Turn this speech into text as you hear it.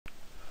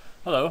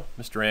Hello,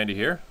 Mr. Andy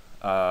here.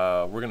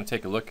 We're going to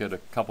take a look at a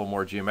couple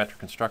more geometric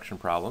construction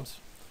problems.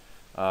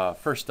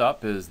 First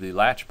up is the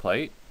latch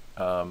plate.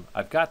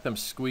 I've got them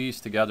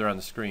squeezed together on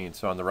the screen.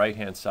 So on the right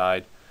hand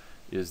side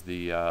is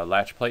the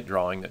latch plate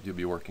drawing that you'll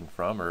be working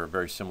from, or a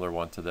very similar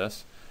one to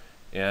this.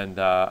 And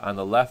on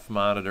the left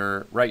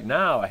monitor, right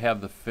now I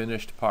have the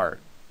finished part.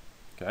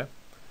 Okay,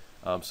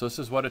 so this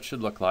is what it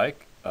should look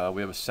like.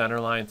 We have a center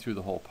line through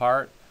the whole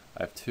part.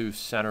 I have two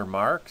center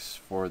marks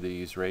for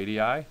these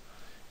radii.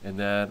 And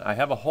then I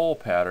have a hole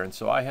pattern,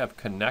 so I have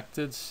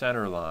connected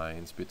center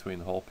lines between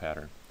the hole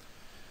pattern.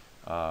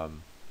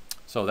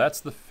 So that's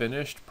the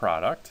finished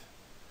product.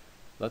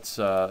 Let's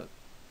go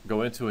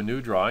into a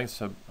new drawing,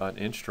 so an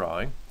inch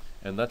drawing,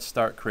 and let's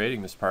start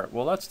creating this part.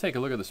 Well, let's take a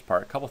look at this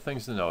part. A couple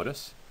things to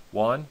notice.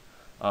 One,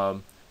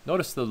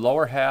 notice the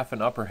lower half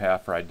and upper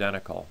half are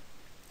identical,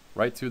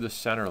 right through the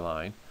center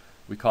line.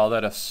 We call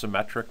that a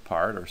symmetric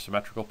part or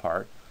symmetrical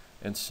part.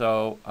 And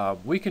so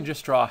we can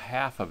just draw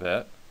half of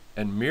it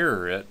and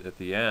mirror it at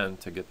the end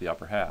to get the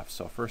upper half.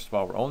 So first of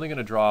all, we're only going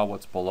to draw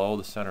what's below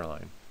the center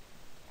line.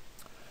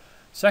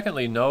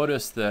 Secondly,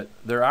 notice that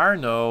there are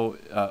no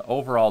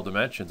overall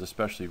dimensions,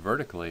 especially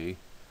vertically,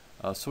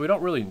 so we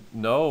don't really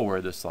know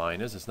where this line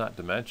is. It's not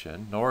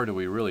dimension, nor do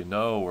we really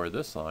know where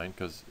this line,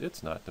 because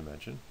it's not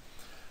dimension.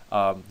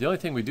 The only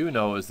thing we do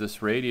know is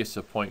this radius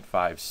of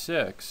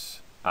 0.56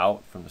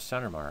 out from the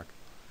center mark.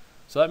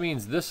 So that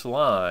means this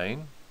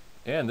line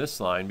and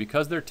this line,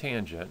 because they're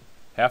tangent,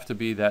 have to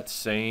be that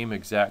same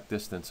exact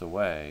distance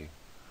away,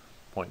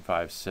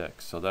 0.56.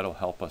 So that'll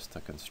help us to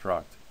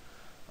construct.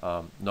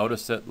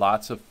 Notice that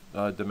lots of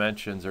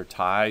dimensions are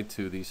tied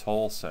to these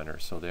hole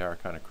centers, so they are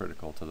kind of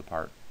critical to the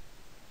part.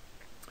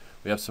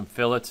 We have some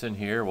fillets in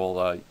here.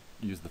 We'll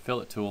use the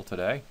fillet tool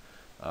today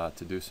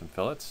to do some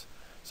fillets.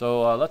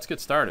 So let's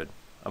get started.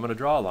 I'm going to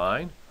draw a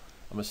line.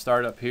 I'm going to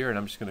start up here, and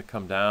I'm just going to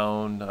come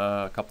down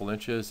a couple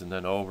inches and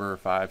then over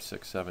 5,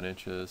 6, 7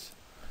 inches.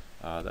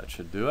 That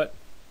should do it.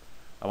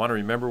 I want to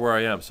remember where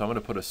I am, so I'm going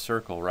to put a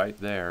circle right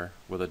there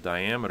with a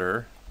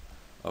diameter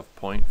of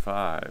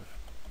 0.5.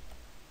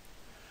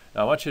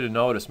 Now I want you to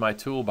notice my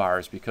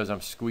toolbars, because I'm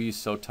squeezed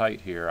so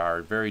tight here,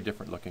 are very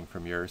different looking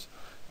from yours.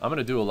 I'm going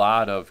to do a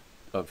lot of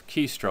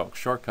keystrokes,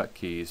 shortcut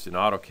keys in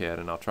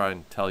AutoCAD, and I'll try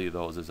and tell you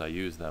those as I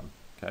use them.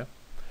 Okay.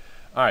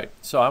 Alright,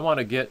 so I want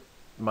to get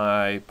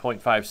my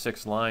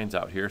 0.56 lines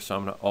out here, so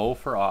I'm going to O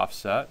for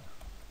offset.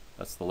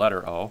 That's the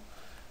letter O.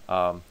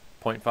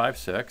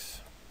 0.56.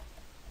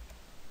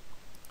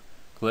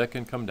 Click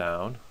and come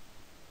down.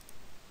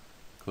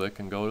 Click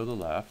and go to the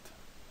left.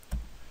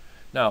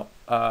 Now,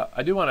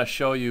 I do want to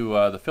show you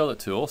the fillet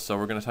tool, so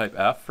we're going to type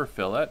F for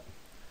fillet.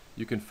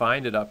 You can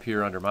find it up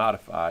here under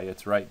Modify.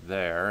 It's right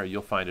there.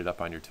 You'll find it up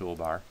on your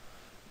toolbar.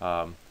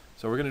 So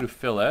we're going to do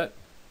fillet,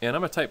 and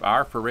I'm going to type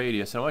R for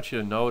radius. And I want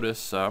you to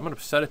notice, I'm going to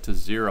set it to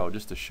 0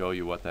 just to show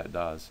you what that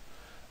does.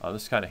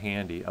 This is kind of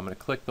handy. I'm going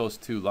to click those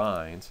two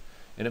lines,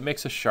 and it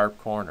makes a sharp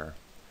corner.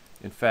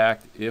 In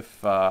fact,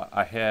 if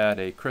I had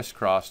a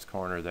crisscrossed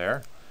corner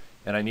there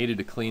and I needed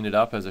to clean it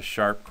up as a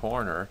sharp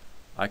corner,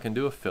 I can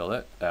do a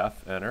fillet,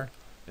 F, enter,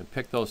 and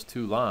pick those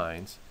two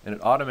lines, and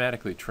it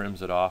automatically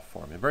trims it off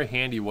for me. A very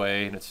handy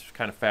way, and it's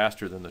kind of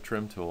faster than the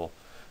trim tool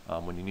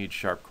when you need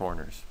sharp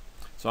corners.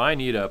 So I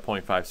need a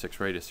 0.56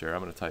 radius here.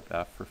 I'm going to type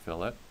F for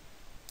fillet,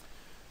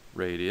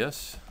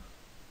 radius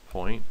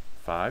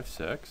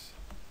 0.56,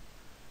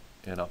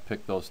 and I'll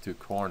pick those two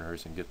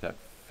corners and get that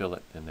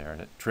fillet in there,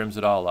 and it trims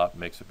it all up,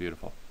 makes it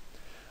beautiful.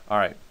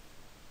 Alright,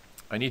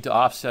 I need to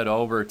offset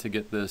over to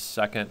get this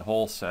second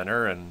hole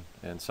center and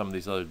some of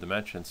these other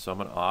dimensions, so I'm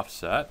going to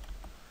offset.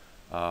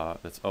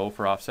 That's O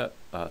for offset,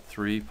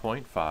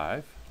 3.5,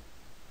 and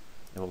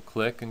we'll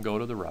click and go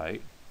to the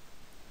right,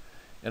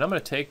 and I'm going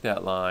to take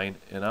that line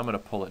and I'm going to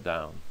pull it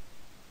down.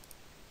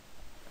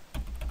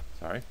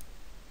 Sorry,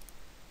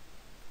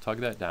 tug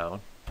that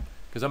down,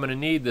 because I'm going to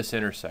need this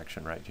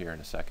intersection right here in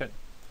a second.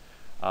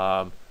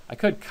 I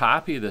could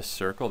copy this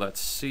circle,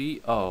 that's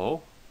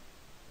CO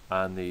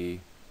on the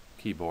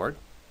keyboard,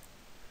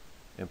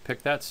 and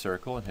pick that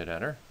circle and hit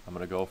enter. I'm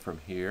going to go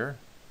from here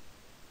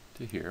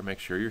to here. Make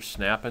sure you're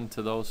snapping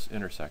to those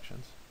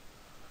intersections.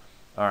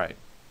 Alright,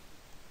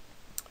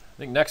 I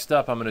think next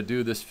up I'm going to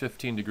do this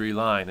 15-degree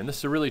line, and this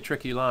is a really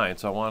tricky line,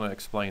 so I want to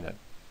explain it.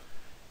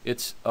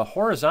 It's a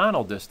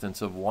horizontal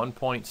distance of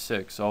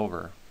 1.6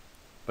 over,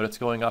 but it's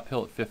going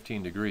uphill at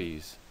 15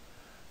 degrees.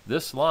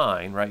 This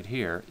line right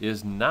here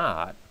is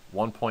not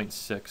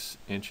 1.6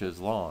 inches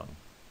long.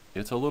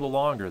 It's a little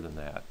longer than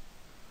that.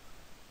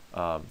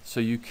 So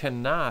you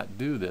cannot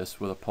do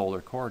this with a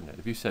polar coordinate.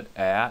 If you said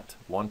at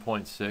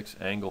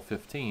 1.6 angle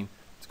 15,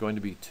 it's going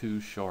to be too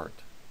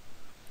short.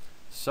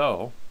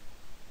 So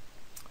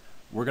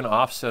we're going to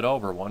offset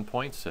over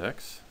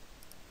 1.6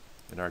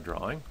 in our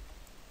drawing.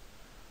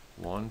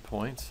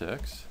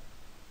 1.6.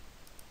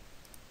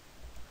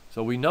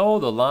 So we know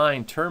the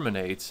line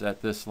terminates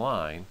at this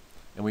line,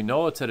 and we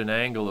know it's at an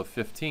angle of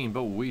 15,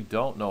 but we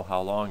don't know how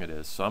long it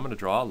is. So I'm going to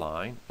draw a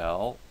line,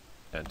 L,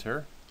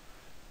 enter.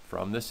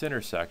 From this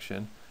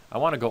intersection, I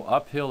want to go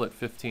uphill at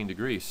 15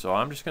 degrees. So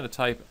I'm just going to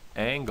type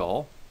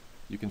angle.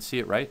 You can see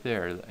it right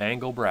there, the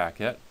angle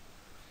bracket,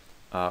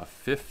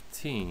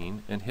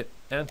 15, and hit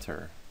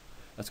enter.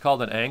 That's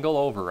called an angle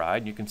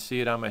override. You can see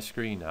it on my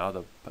screen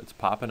now. It's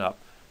popping up.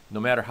 No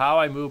matter how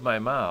I move my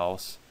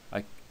mouse,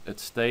 it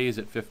stays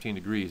at 15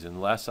 degrees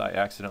unless I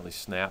accidentally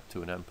snap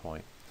to an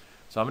endpoint.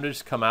 So I'm going to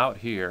just come out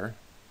here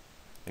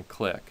and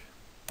click.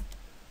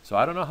 So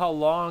I don't know how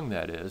long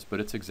that is, but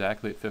it's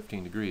exactly at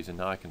 15 degrees, and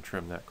now I can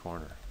trim that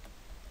corner.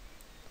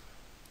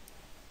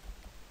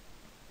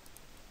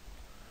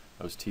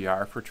 That was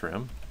TR for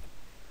trim.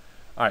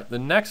 All right, the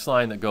next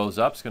line that goes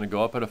up is going to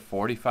go up at a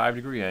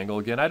 45-degree angle.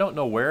 Again, I don't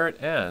know where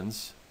it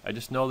ends. I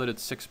just know that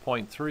it's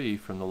 6.3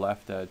 from the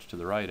left edge to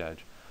the right edge.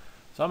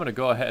 So I'm going to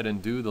go ahead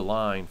and do the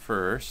line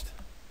first.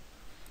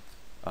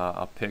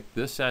 I'll pick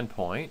this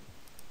endpoint,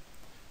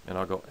 and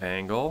I'll go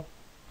angle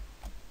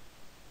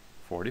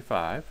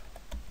 45.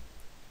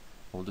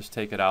 We'll just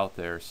take it out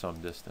there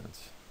some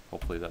distance.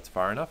 Hopefully that's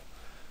far enough.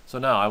 So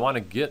now I want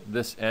to get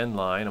this end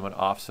line. I'm going to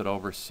offset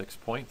over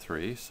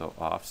 6.3. So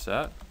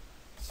offset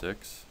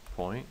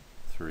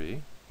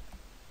 6.3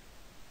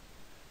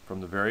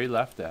 from the very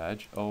left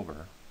edge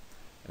over.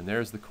 And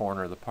there's the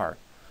corner of the part.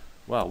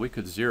 Well, we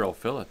could zero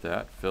fillet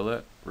that.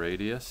 Fillet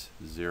radius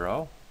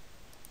 0.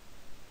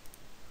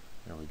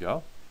 There we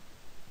go.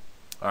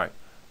 All right,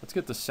 let's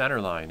get the center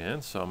line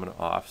in. So I'm going to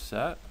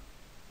offset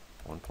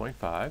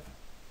 1.5.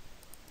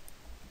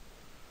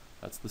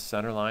 That's the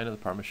center line of the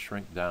part. I'm going to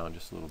shrink down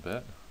just a little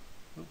bit.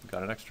 Ooh,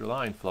 got an extra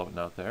line floating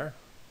out there.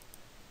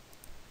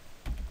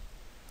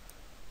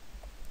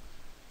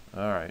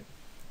 All right,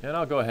 and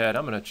I'll go ahead.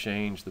 I'm going to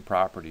change the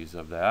properties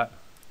of that.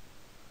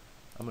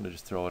 I'm going to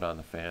just throw it on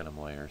the phantom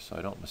layer so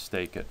I don't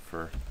mistake it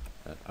for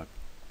an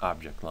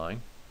object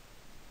line.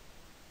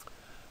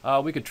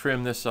 We could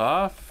trim this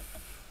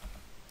off.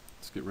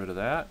 Let's get rid of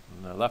that.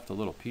 And I left a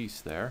little piece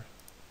there.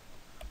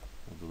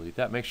 We'll delete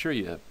that. Make sure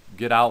you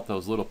get out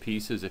those little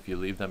pieces if you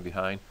leave them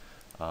behind.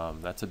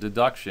 That's a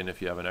deduction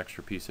if you have an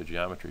extra piece of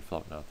geometry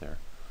floating out there.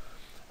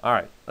 All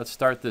right, let's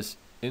start this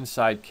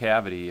inside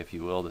cavity, if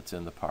you will, that's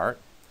in the part.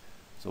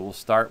 So we'll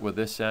start with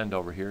this end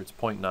over here. It's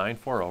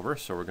 0.94 over,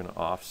 so we're going to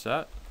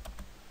offset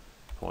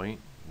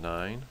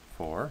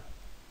 0.94.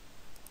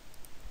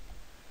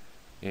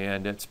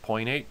 And it's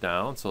 0.8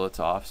 down, so let's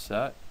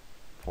offset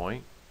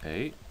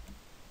 0.8.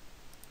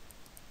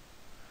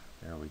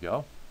 There we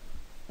go.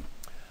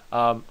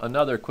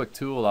 Another quick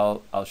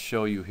tool I'll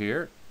show you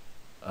here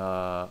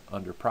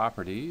under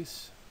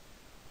properties.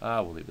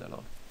 We'll leave that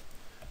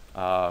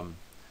on.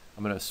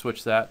 I'm going to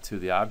switch that to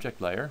the object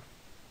layer.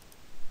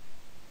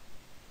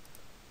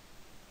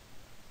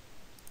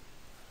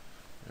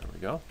 There we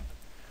go.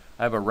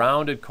 I have a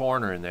rounded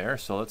corner in there,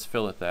 so let's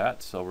fillet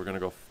that. So we're going to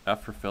go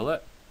F for fillet,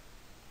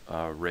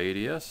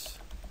 radius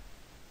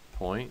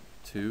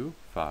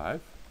 0.25,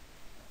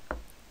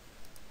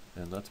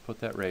 and let's put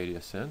that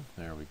radius in.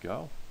 There we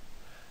go.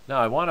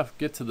 Now I want to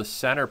get to the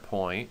center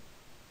point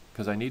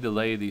because I need to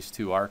lay these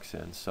two arcs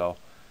in. So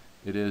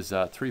it is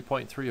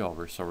 3.3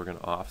 over, so we're going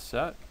to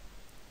offset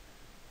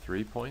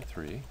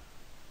 3.3,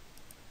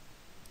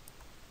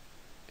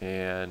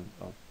 and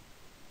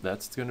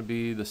that's going to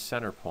be the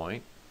center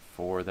point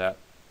for that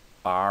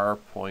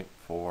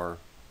R.4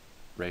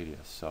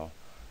 radius. So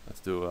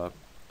let's do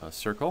a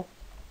circle.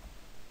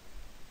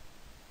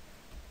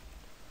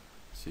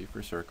 C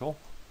for circle.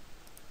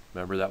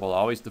 Remember that will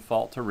always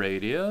default to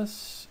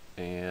radius,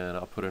 and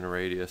I'll put in a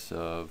radius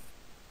of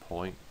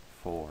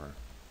 0.4.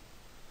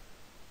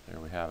 There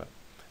we have it.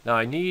 Now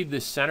I need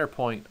this center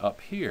point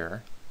up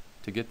here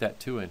to get that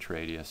 2-inch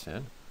radius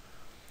in.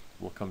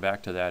 We'll come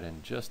back to that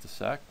in just a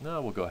sec.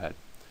 No, we'll go ahead.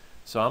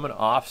 So I'm going to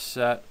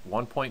offset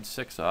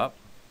 1.6 up.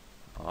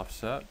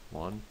 Offset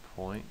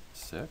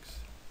 1.6.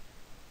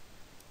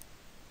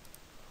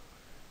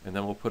 And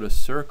then we'll put a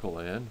circle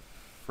in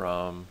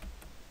from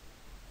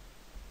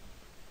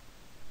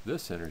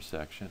this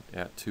intersection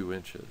at 2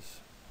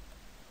 inches.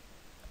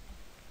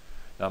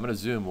 Now I'm going to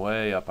zoom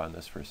way up on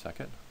this for a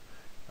second.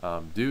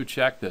 Do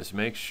check this.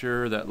 Make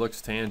sure that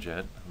looks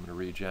tangent. I'm going to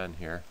regen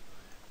here.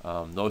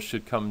 Those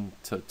should come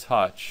to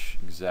touch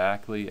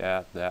exactly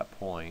at that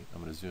point.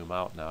 I'm going to zoom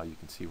out now. You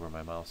can see where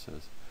my mouse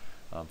is.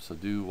 So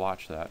do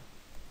watch that.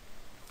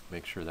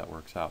 Make sure that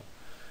works out.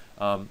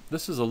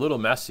 This is a little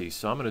messy,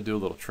 so I'm going to do a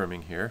little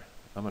trimming here.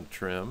 I'm going to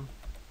trim,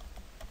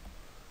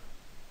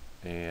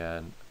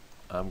 and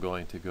I'm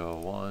going to go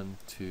 1,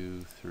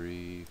 2,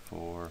 3,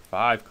 4,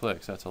 5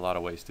 clicks. That's a lot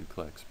of wasted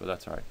clicks, but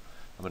that's all right.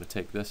 I'm going to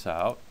take this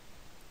out,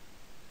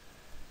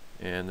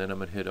 and then I'm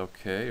going to hit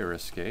OK or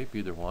Escape,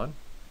 either one.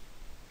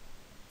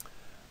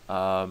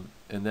 And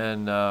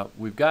then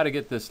we've got to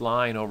get this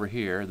line over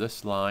here.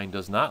 This line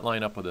does not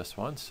line up with this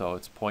one, so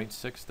it's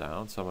 0.6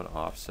 down. So I'm going to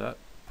offset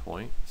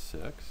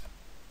 0.6.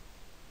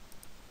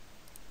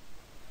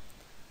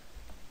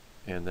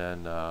 And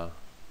then we'll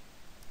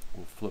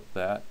flip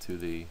that to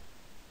the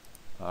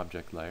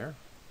object layer.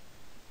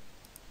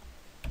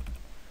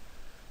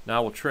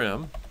 Now we'll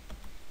trim.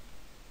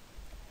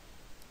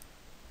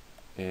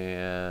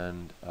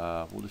 And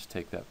we'll just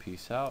take that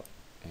piece out.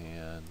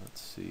 And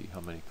let's see how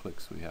many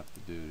clicks we have to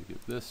do to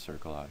get this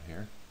circle out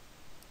here.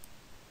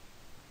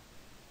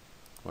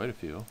 Quite a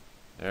few.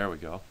 There we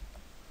go.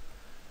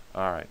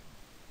 Alright.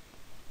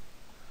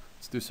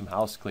 Let's do some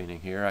house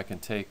cleaning here. I can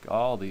take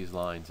all these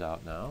lines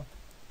out now.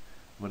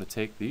 I'm going to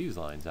take these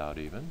lines out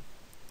even.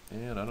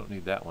 And I don't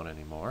need that one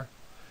anymore.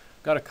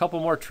 Got a couple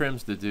more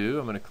trims to do.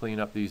 I'm going to clean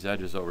up these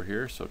edges over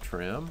here. So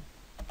trim.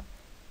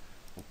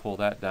 We'll pull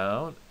that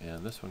down.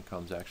 And this one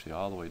comes actually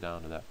all the way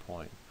down to that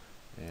point.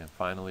 And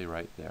finally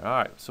right there.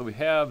 Alright, so we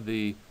have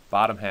the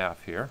bottom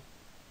half here.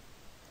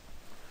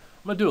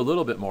 I'm going to do a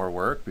little bit more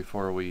work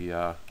before we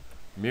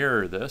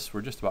mirror this.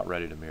 We're just about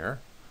ready to mirror.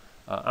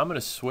 I'm going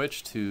to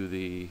switch to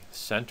the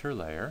center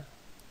layer.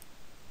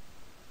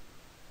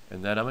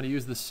 And then I'm going to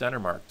use the center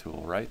mark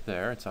tool right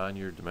there. It's on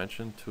your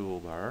dimension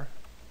toolbar.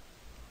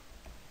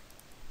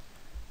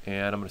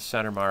 And I'm going to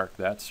center mark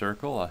that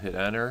circle. I'll hit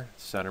enter,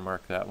 center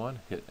mark that one,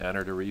 hit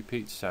enter to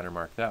repeat, center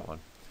mark that one.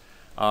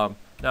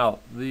 Now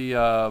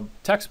the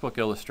textbook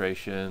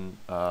illustration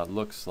kind of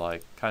looks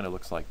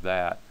like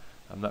that.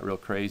 I'm not real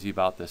crazy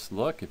about this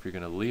look. If you're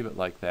going to leave it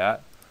like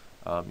that,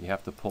 you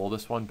have to pull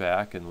this one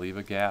back and leave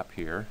a gap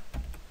here.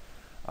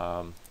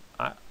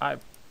 I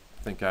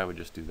think I would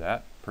just do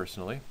that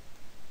personally.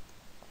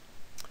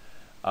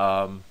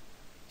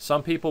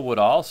 Some people would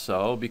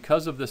also,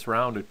 because of this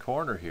rounded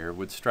corner here,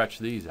 would stretch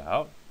these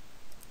out.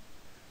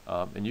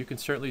 And you can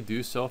certainly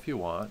do so if you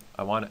want.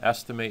 I want to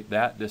estimate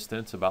that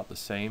distance about the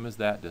same as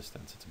that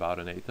distance. It's about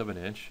 1/8 of an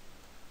inch,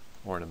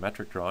 or in a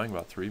metric drawing,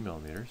 about 3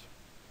 millimeters.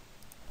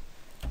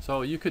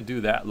 So you could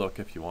do that look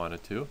if you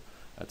wanted to.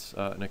 That's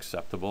an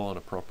acceptable and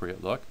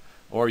appropriate look.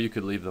 Or you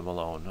could leave them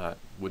alone. I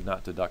would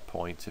not deduct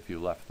points if you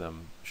left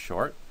them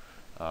short.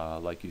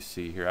 Like you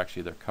see here,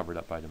 actually they're covered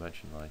up by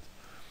dimension lines.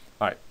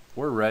 Alright,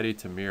 we're ready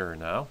to mirror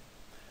now.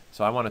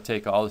 So I want to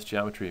take all this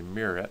geometry and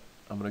mirror it.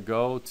 I'm going to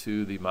go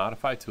to the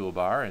Modify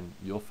toolbar, and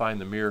you'll find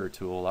the Mirror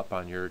tool up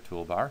on your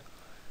toolbar.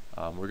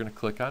 We're going to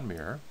click on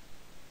Mirror.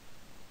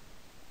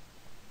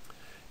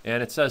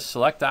 And it says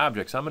Select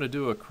Objects. I'm going to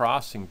do a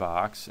crossing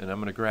box, and I'm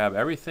going to grab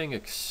everything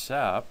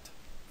except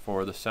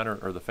for the center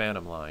or the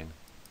phantom line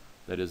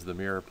that is the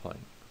mirror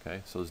plane.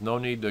 Okay, so there's no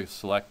need to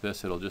select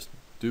this. It'll just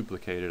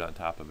duplicate it on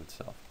top of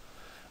itself.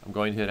 I'm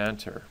going to hit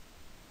Enter.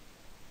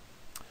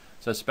 It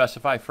says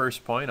Specify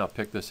First Point. I'll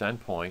pick this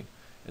end point.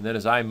 And then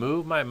as I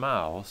move my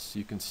mouse,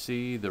 you can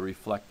see the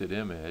reflected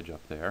image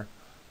up there.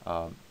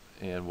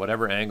 And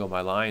whatever angle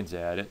my line's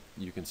at it,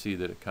 you can see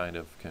that it kind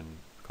of can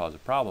cause a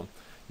problem.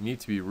 You need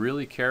to be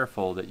really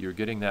careful that you're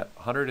getting that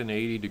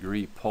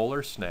 180-degree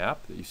polar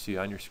snap that you see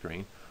on your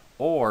screen,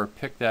 or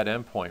pick that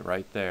endpoint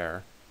right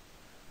there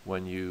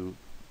when you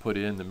put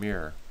it in the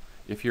mirror.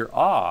 If you're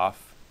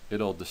off,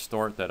 it'll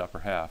distort that upper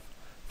half.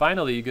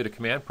 Finally, you get a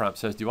command prompt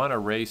that says, do you want to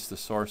erase the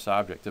source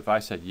object? If I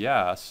said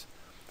yes,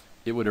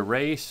 it would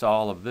erase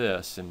all of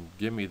this and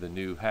give me the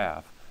new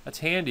half. That's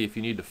handy if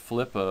you need to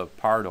flip a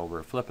part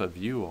over, flip a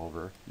view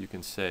over. You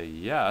can say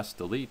yes,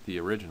 delete the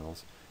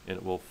originals, and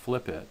it will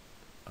flip it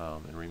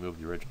and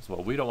remove the originals.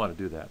 Well, we don't want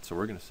to do that, so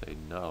we're going to say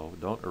no,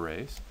 don't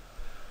erase.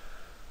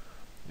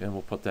 And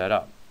we'll put that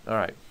up. All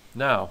right.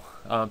 Now,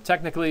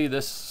 technically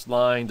this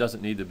line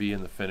doesn't need to be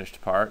in the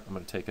finished part. I'm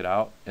going to take it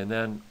out. And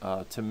then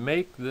to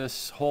make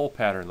this hole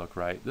pattern look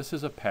right, this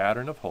is a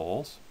pattern of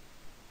holes.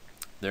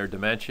 They're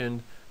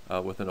dimensioned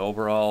with an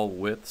overall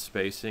width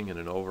spacing and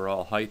an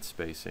overall height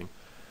spacing.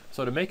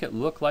 So to make it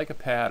look like a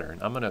pattern,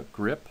 I'm going to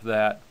grip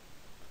that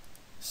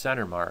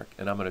center mark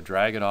and I'm going to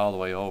drag it all the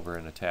way over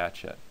and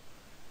attach it.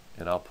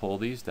 And I'll pull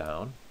these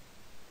down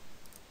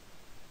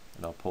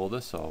and I'll pull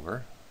this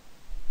over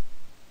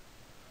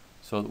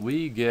so that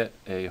we get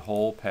a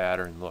hole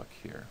pattern look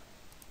here.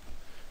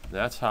 And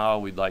that's how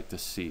we'd like to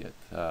see it.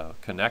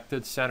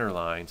 Connected center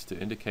lines to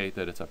indicate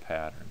that it's a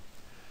pattern.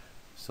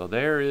 So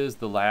there is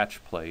the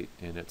latch plate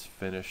in its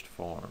finished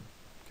form.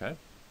 Okay.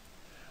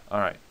 All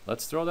right,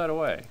 let's throw that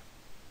away.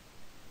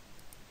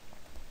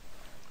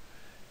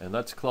 And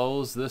let's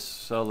close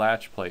this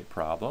latch plate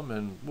problem,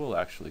 and we'll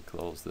actually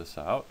close this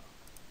out.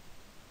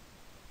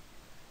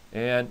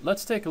 And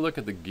let's take a look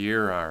at the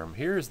gear arm.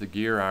 Here's the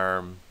gear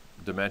arm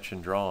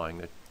dimension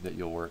drawing that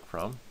you'll work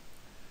from.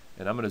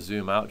 And I'm going to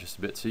zoom out just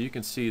a bit so you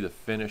can see the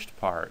finished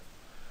part.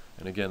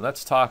 And again,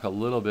 let's talk a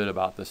little bit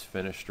about this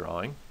finished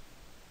drawing.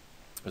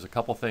 There's a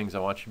couple things I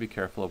want you to be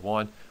careful of.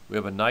 One, we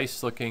have a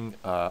nice looking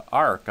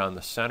arc on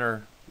the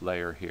center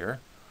layer here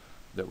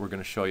that we're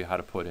going to show you how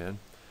to put in.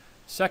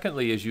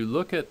 Secondly, as you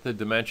look at the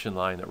dimension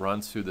line that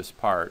runs through this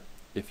part,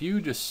 if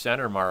you just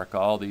center mark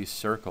all these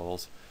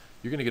circles,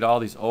 you're going to get all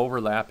these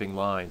overlapping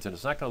lines and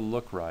it's not going to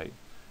look right.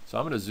 So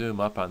I'm going to zoom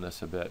up on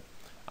this a bit.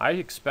 I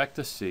expect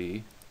to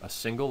see a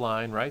single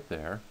line right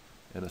there,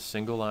 and a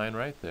single line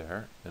right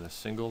there, and a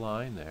single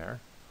line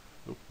there.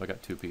 Oop, I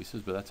got two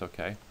pieces, but that's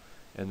okay.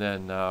 And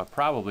then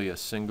probably a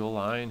single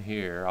line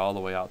here all the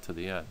way out to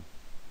the end.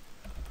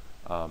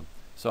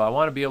 So I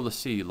want to be able to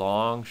see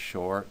long,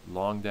 short,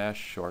 long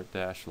dash, short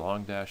dash,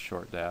 long dash,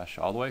 short dash,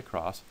 all the way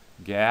across.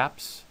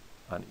 Gaps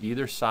on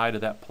either side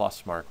of that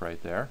plus mark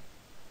right there.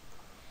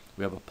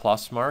 We have a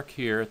plus mark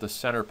here at the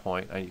center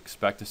point. I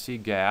expect to see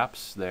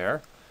gaps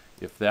there.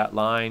 If that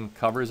line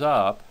covers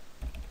up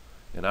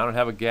and I don't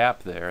have a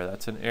gap there,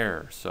 that's an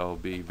error. So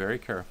be very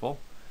careful.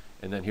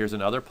 And then here's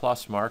another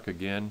plus mark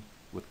again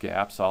with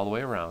gaps all the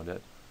way around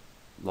it.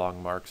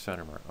 Long mark,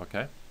 center mark,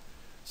 okay?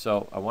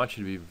 So I want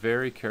you to be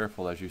very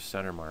careful as you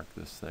center mark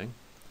this thing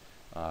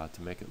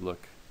to make it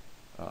look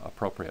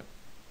appropriate.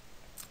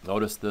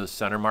 Notice the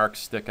center marks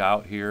stick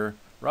out here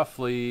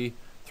roughly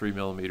 3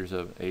 millimeters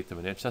of 1/8 of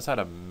an inch. That's not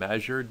a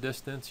measured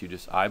distance, you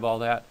just eyeball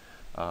that.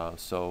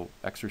 So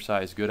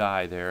exercise good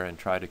eye there and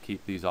try to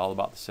keep these all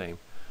about the same.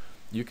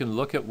 You can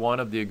look at one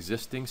of the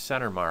existing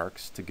center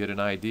marks to get an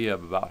idea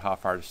of about how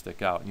far to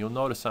stick out. And you'll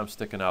notice I'm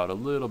sticking out a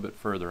little bit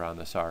further on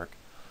this arc.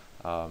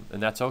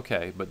 And that's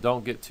okay, but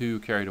don't get too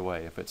carried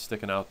away. If it's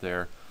sticking out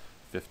there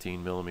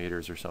 15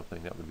 millimeters or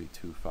something, that would be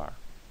too far.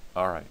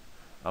 Alright,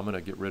 I'm going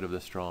to get rid of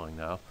this drawing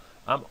now.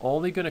 I'm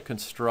only going to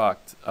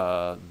construct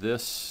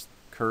this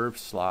curved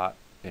slot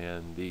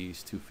and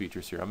these two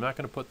features here. I'm not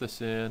going to put this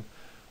in.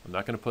 I'm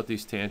not going to put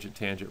these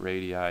tangent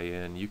radii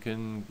in. You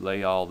can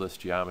lay all this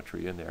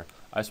geometry in there.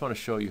 I just want to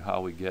show you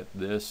how we get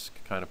this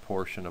kind of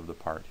portion of the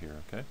part here,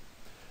 okay?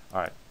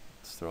 Alright,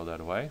 let's throw that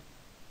away.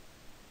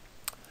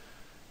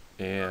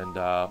 And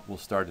we'll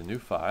start a new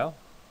file.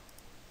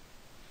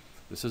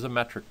 This is a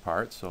metric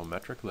part, so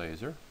metric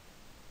laser.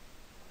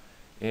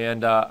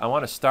 And I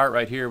want to start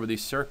right here with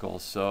these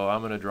circles, so I'm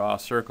going to draw a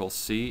circle,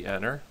 C,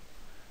 enter.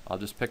 I'll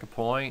just pick a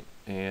point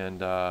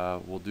and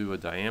we'll do a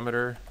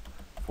diameter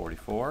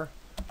 44.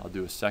 I'll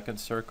do a second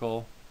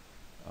circle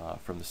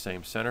from the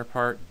same center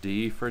part,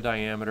 D for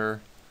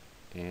diameter,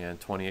 and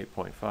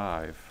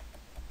 28.5.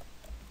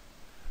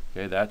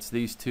 Okay, that's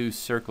these two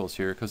circles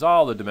here, because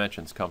all the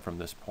dimensions come from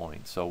this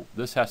point. So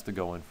this has to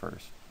go in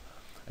first.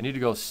 I need to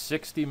go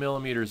 60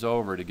 millimeters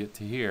over to get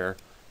to here,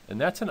 and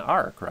that's an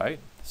arc, right?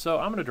 So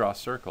I'm going to draw a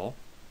circle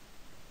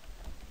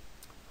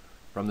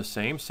from the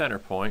same center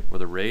point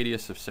with a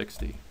radius of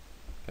 60.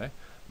 Okay,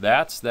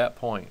 that's that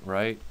point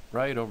right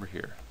over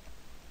here.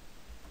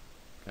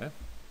 Okay,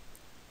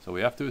 so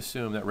we have to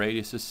assume that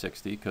radius is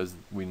 60 because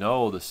we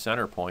know the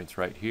center point's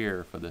right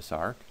here for this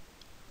arc.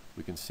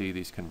 We can see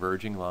these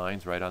converging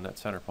lines right on that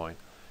center point,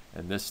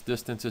 and this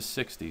distance is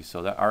 60,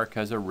 so that arc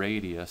has a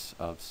radius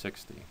of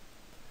 60.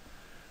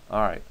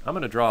 Alright, I'm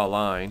going to draw a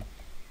line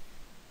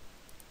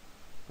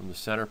from the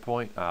center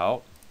point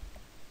out,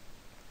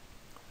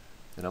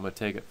 and I'm going to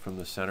take it from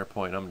the center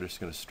point. I'm just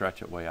going to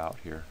stretch it way out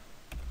here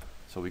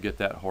so we get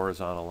that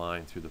horizontal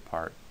line through the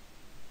part.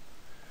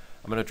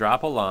 I'm going to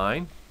drop a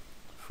line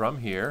from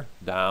here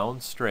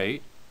down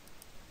straight,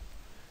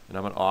 and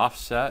I'm going to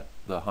offset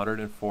the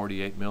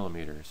 148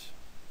 millimeters.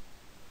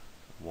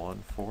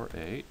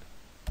 148.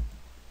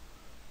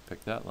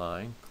 Pick that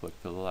line, click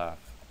to the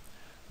left.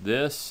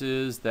 This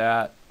is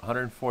that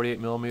 148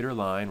 millimeter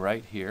line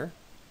right here.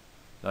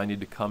 Now I need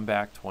to come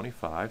back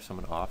 25, so I'm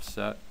going to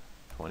offset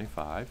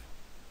 25.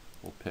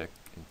 We'll pick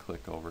and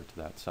click over to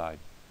that side.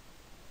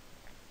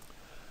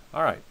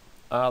 Alright,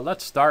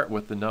 let's start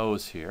with the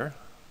nose here.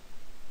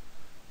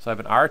 So I have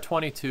an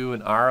R22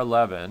 and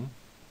R11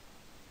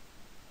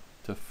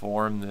 to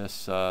form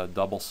this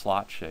double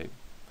slot shape.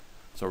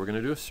 So we're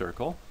going to do a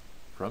circle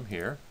from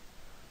here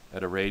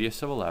at a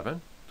radius of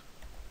 11.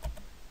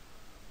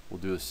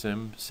 We'll do the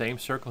same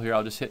circle here.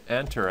 I'll just hit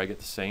enter. I get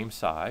the same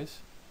size.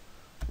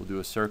 We'll do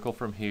a circle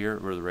from here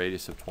with a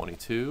radius of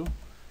 22,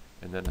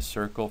 and then a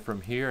circle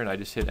from here, and I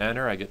just hit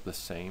enter. I get the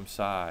same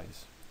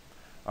size.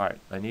 Alright,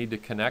 I need to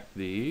connect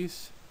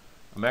these.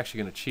 I'm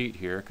actually going to cheat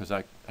here because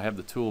I have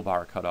the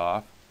toolbar cut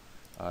off.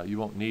 You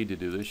won't need to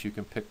do this. You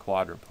can pick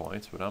quadrant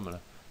points, but I'm going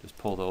to just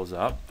pull those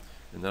up,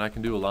 and then I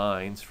can do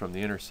lines from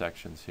the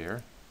intersections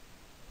here.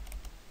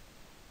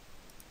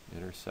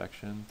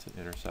 Intersection to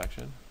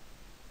intersection,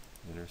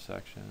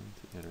 intersection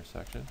to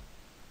intersection,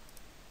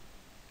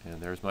 and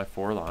there's my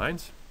 4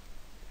 lines.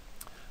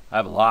 I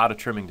have a lot of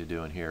trimming to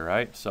do in here,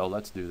 right? So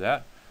let's do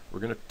that. We're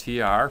going to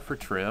TR for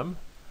trim,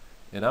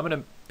 and I'm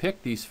going to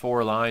pick these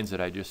 4 lines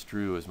that I just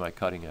drew as my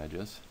cutting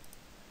edges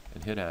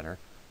and hit enter.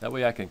 That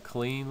way I can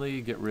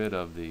cleanly get rid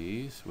of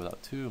these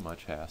without too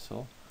much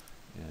hassle,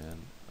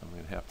 and I'm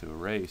going to have to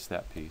erase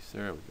that piece.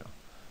 There we go.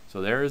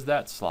 So there's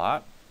that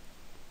slot.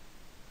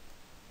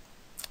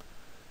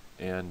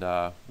 And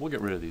we'll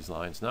get rid of these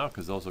lines now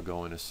because those will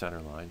go in as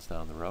center lines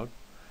down the road.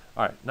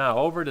 Alright, now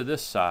over to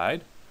this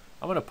side,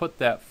 I'm going to put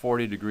that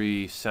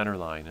 40-degree center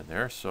line in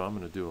there. So I'm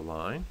going to do a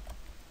line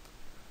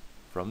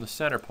from the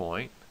center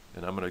point,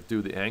 and I'm going to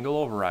do the angle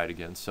override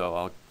again. So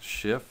I'll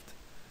shift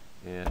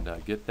and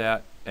get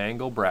that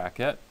angle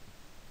bracket,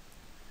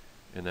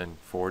 and then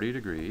 40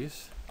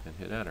 degrees, and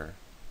hit enter.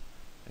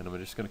 And I'm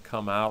just going to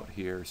come out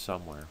here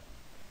somewhere.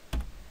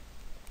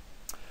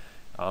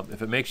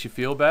 If it makes you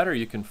feel better,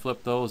 you can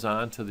flip those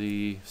onto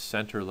the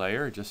center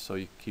layer just so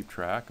you keep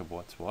track of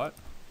what's what.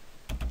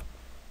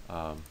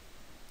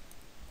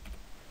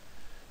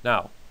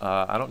 Now,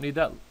 I don't need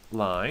that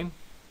line.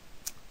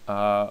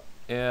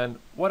 And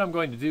what I'm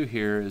going to do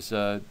here is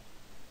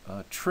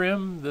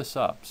trim this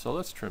up. So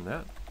let's trim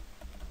that.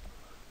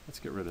 Let's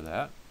get rid of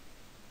that.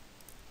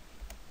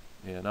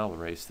 And I'll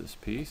erase this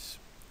piece.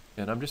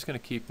 And I'm just going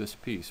to keep this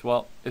piece.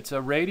 Well, it's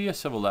a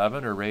radius of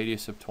 11 or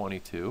radius of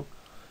 22.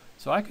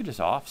 So I could just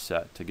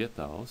offset to get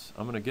those.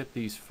 I'm going to get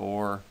these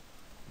 4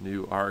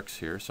 new arcs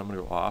here. So I'm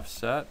going to go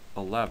offset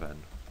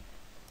 11.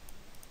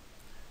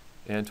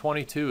 And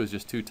 22 is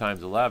just 2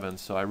 times 11,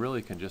 so I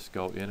really can just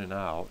go in and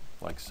out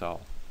like so.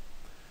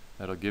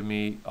 That'll give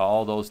me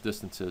all those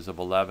distances of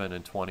 11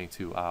 and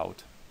 22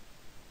 out.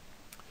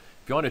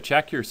 If you want to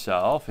check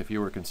yourself, if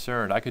you were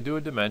concerned, I could do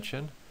a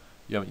dimension.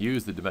 You haven't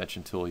used the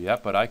dimension tool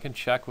yet, but I can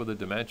check with a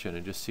dimension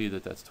and just see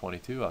that that's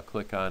 22. I'll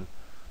click on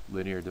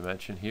linear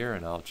dimension here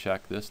and I'll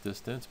check this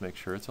distance, make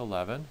sure it's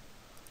 11.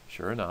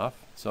 Sure enough.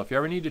 So if you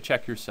ever need to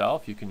check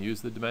yourself, you can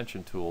use the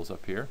dimension tools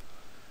up here.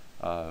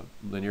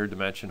 Linear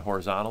dimension,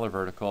 horizontal or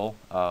vertical.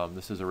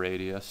 This is a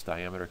radius,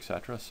 diameter,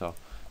 etc. So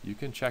you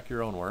can check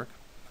your own work.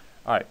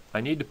 Alright,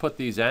 I need to put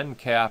these end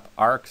cap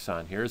arcs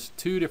on here. There's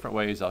 2 different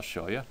ways I'll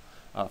show you.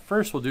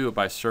 First we'll do it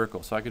by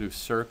circle. So I can do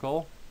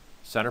circle,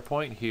 center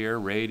point here,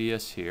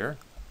 radius here,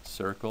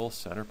 circle,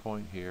 center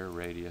point here,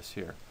 radius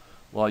here.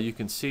 Well, you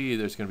can see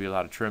there's going to be a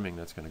lot of trimming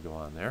that's going to go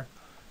on there.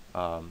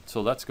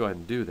 So let's go ahead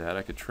and do that.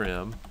 I could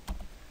trim,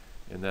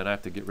 and then I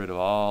have to get rid of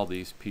all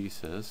these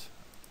pieces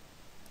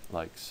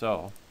like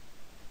so.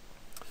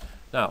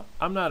 Now,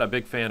 I'm not a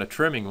big fan of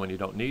trimming when you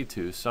don't need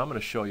to, so I'm going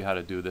to show you how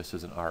to do this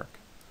as an arc.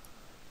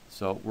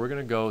 So we're going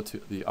to go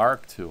to the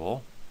arc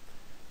tool,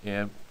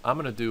 and I'm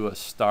going to do a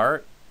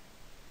start,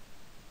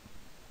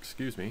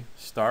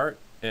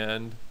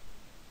 end,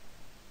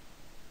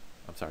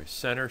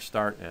 center,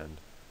 start, end.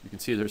 You can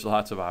see there's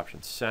lots of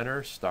options.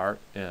 Center, start,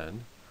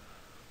 end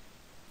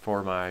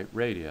for my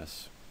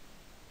radius,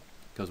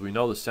 because we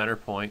know the center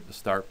point, the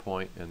start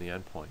point, and the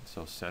end point.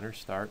 So center,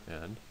 start,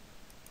 end.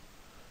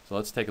 So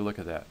let's take a look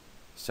at that.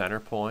 Center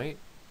point,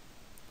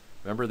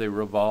 remember they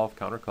revolve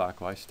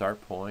counterclockwise,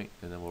 start point,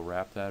 and then we'll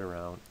wrap that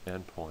around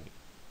end point.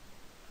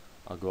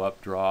 I'll go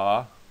up,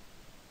 draw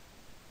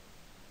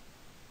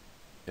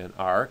an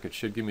arc. It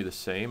should give me the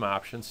same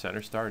option,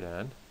 center, start,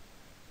 end.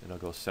 And I'll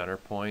go center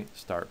point,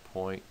 start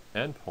point,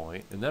 end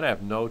point, and then I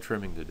have no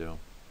trimming to do.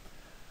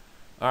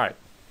 Alright,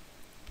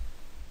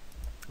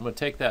 I'm going to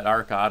take that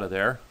arc out of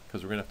there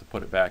because we're going to have to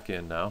put it back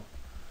in now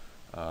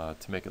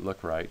to make it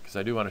look right, because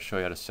I do want to show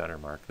you how to center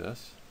mark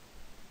this.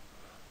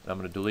 I'm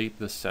going to delete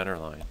this center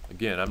line.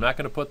 Again, I'm not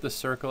going to put this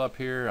circle up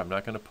here. I'm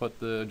not going to put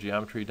the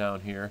geometry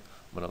down here.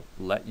 I'm going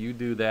to let you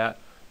do that.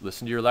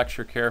 Listen to your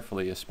lecture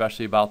carefully,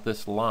 especially about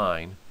this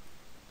line.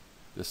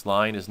 This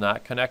line is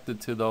not connected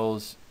to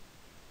those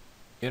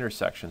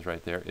intersections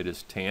right there. It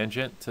is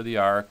tangent to the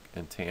arc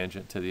and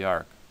tangent to the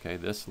arc. Okay,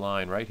 this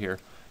line right here,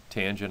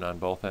 tangent on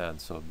both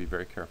ends, so be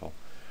very careful.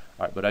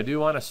 All right, but I do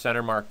want to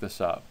center mark this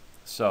up.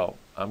 So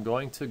I'm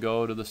going to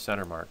go to the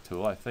center mark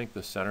tool. I think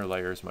the center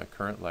layer is my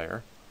current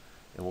layer,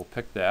 and we'll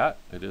pick that.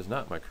 It is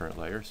not my current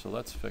layer, so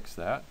let's fix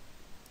that.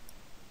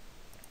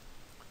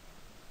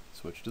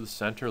 Switch to the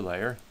center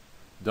layer.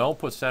 Don't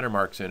put center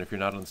marks in if you're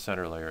not on the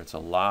center layer. It's a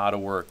lot of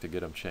work to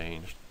get them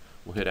changed.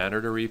 We'll hit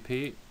enter to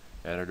repeat,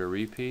 and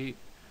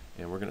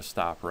we're going to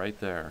stop right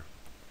there.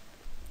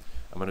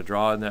 I'm going to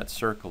draw in that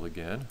circle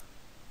again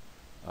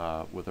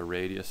with a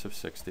radius of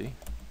 60.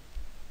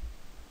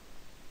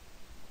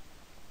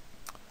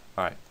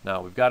 Alright,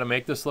 now we've got to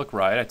make this look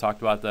right. I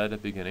talked about that at the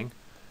beginning.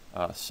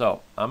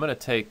 So I'm going to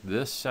take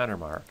this center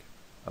mark.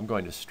 I'm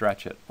going to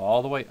stretch it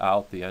all the way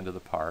out the end of the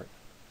part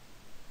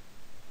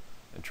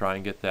and try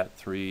and get that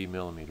 3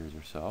 millimeters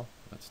or so.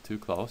 That's too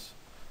close,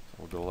 so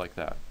we'll go like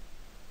that.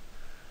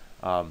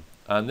 On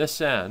this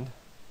end,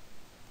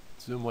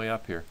 zoom way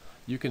up here,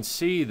 you can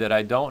see that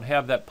I don't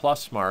have that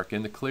plus mark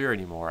in the clear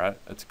anymore.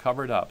 It's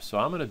covered up, so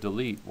I'm going to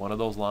delete one of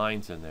those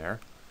lines in there.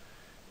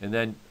 And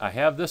then I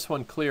have this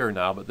one clear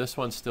now, but this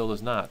one still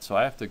is not, so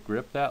I have to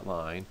grip that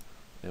line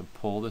and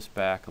pull this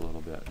back a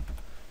little bit.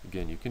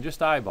 Again, you can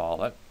just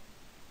eyeball it.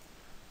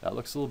 That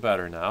looks a little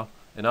better now.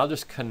 And I'll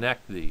just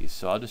connect these.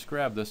 So I'll just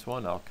grab this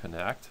one, I'll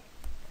connect.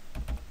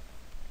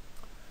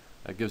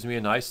 That gives me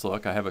a nice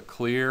look. I have a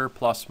clear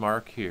plus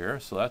mark here,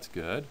 so that's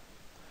good.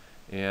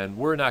 And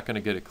we're not going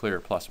to get a clear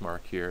plus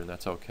mark here, and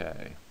that's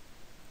okay.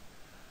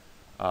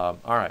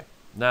 Alright,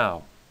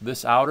 now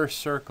this outer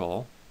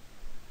circle,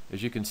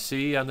 as you can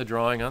see on the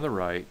drawing on the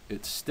right,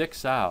 it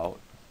sticks out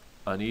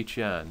on each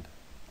end.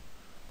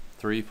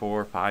 3,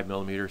 4, 5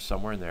 millimeters,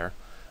 somewhere in there.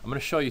 I'm going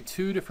to show you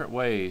 2 different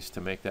ways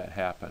to make that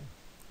happen.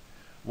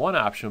 One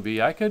option would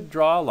be I could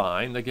draw a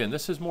line. Again,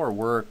 this is more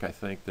work, I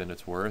think, than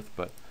it's worth,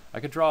 but I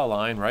could draw a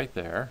line right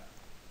there.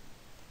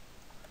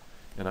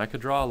 And I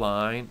could draw a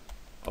line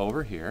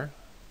over here.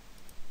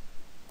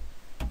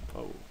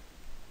 Oh.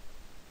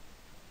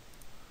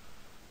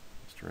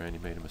 Mr. Randy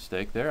made a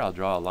mistake there. I'll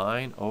draw a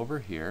line over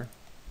here.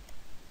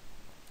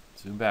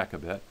 Zoom back a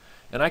bit.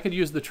 And I could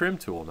use the trim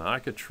tool. Now I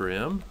could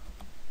trim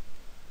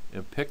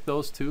and pick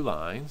those 2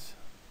 lines,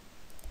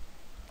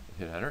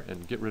 hit enter,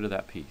 and get rid of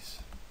that piece.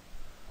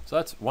 So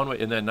that's one way,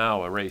 and then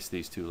now erase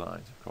these 2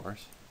 lines, of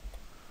course.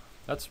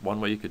 That's one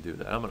way you could do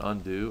that. I'm going to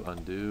undo,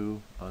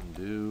 undo,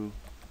 undo.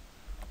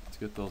 Let's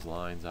get those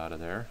lines out of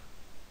there.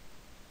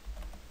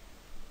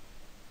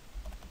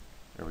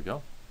 There we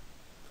go.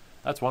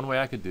 That's one way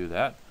I could do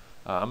that.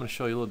 I'm going to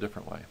show you a little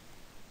different way.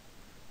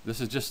 This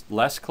is just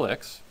less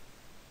clicks.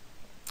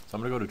 So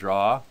I'm going to go to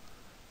Draw,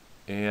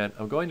 and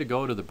I'm going to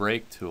go to the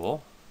Break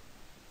tool,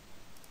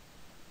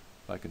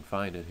 if I can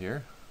find it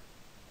here.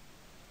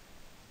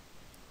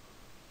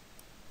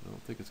 I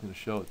don't think it's going to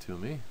show it to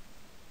me.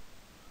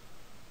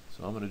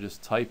 So I'm going to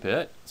just type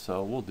it.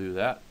 So we'll do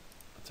that.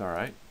 That's all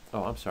right.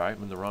 Oh, I'm sorry.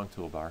 I'm in the wrong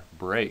toolbar.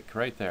 Break,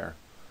 right there.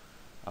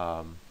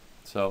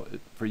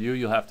 For you,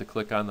 you'll have to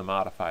click on the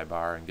Modify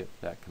bar and get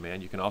that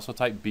command. You can also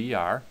type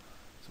BR.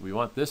 So we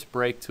want this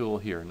break tool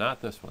here,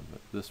 not this one,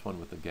 but this one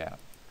with the gap.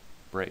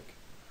 Break.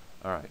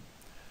 All right.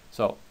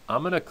 So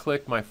I'm going to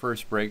click my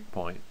first break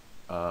point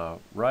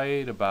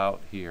right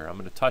about here. I'm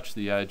going to touch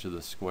the edge of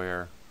the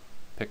square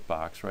pick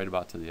box right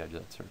about to the edge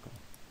of that circle.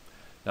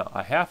 Now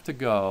I have to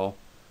go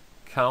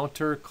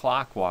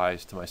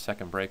counterclockwise to my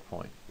second break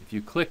point. If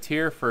you clicked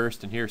here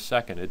first and here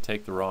second, it'd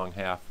take the wrong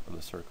half of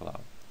the circle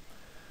out.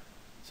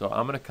 So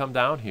I'm going to come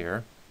down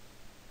here,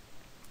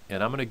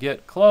 and I'm going to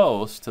get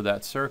close to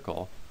that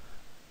circle.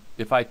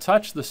 If I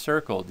touch the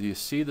circle, do you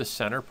see the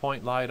center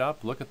point light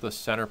up? Look at the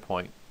center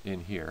point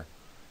in here.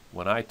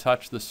 When I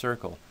touch the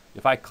circle,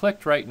 if I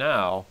clicked right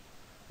now,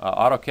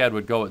 AutoCAD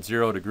would go at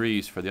 0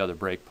 degrees for the other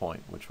break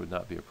point, which would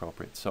not be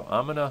appropriate. So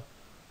I'm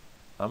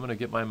gonna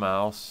get my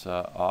mouse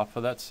off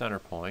of that center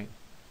point,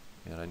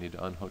 and I need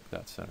to unhook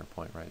that center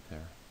point right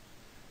there.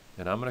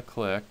 And I'm going to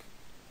click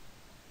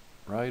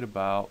right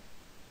about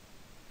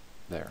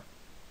there.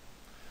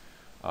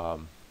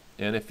 And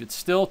if it's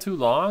still too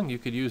long, you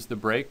could use the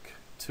break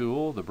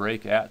tool, the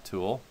break at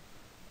tool,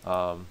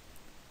 and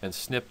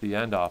snip the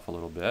end off a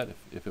little bit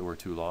if it were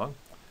too long.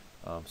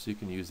 So you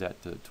can use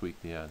that to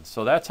tweak the end.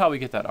 So that's how we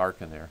get that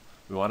arc in there.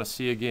 We want to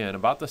see again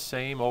about the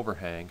same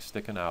overhang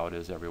sticking out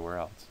as everywhere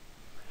else.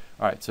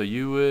 Alright, so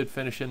you would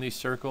finish in these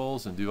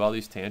circles and do all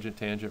these tangent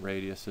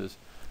radiuses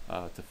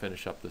to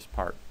finish up this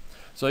part.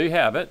 So you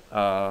have it,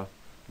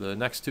 the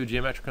next two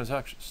geometric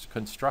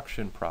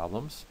construction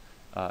problems,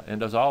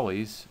 and as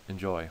always,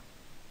 enjoy.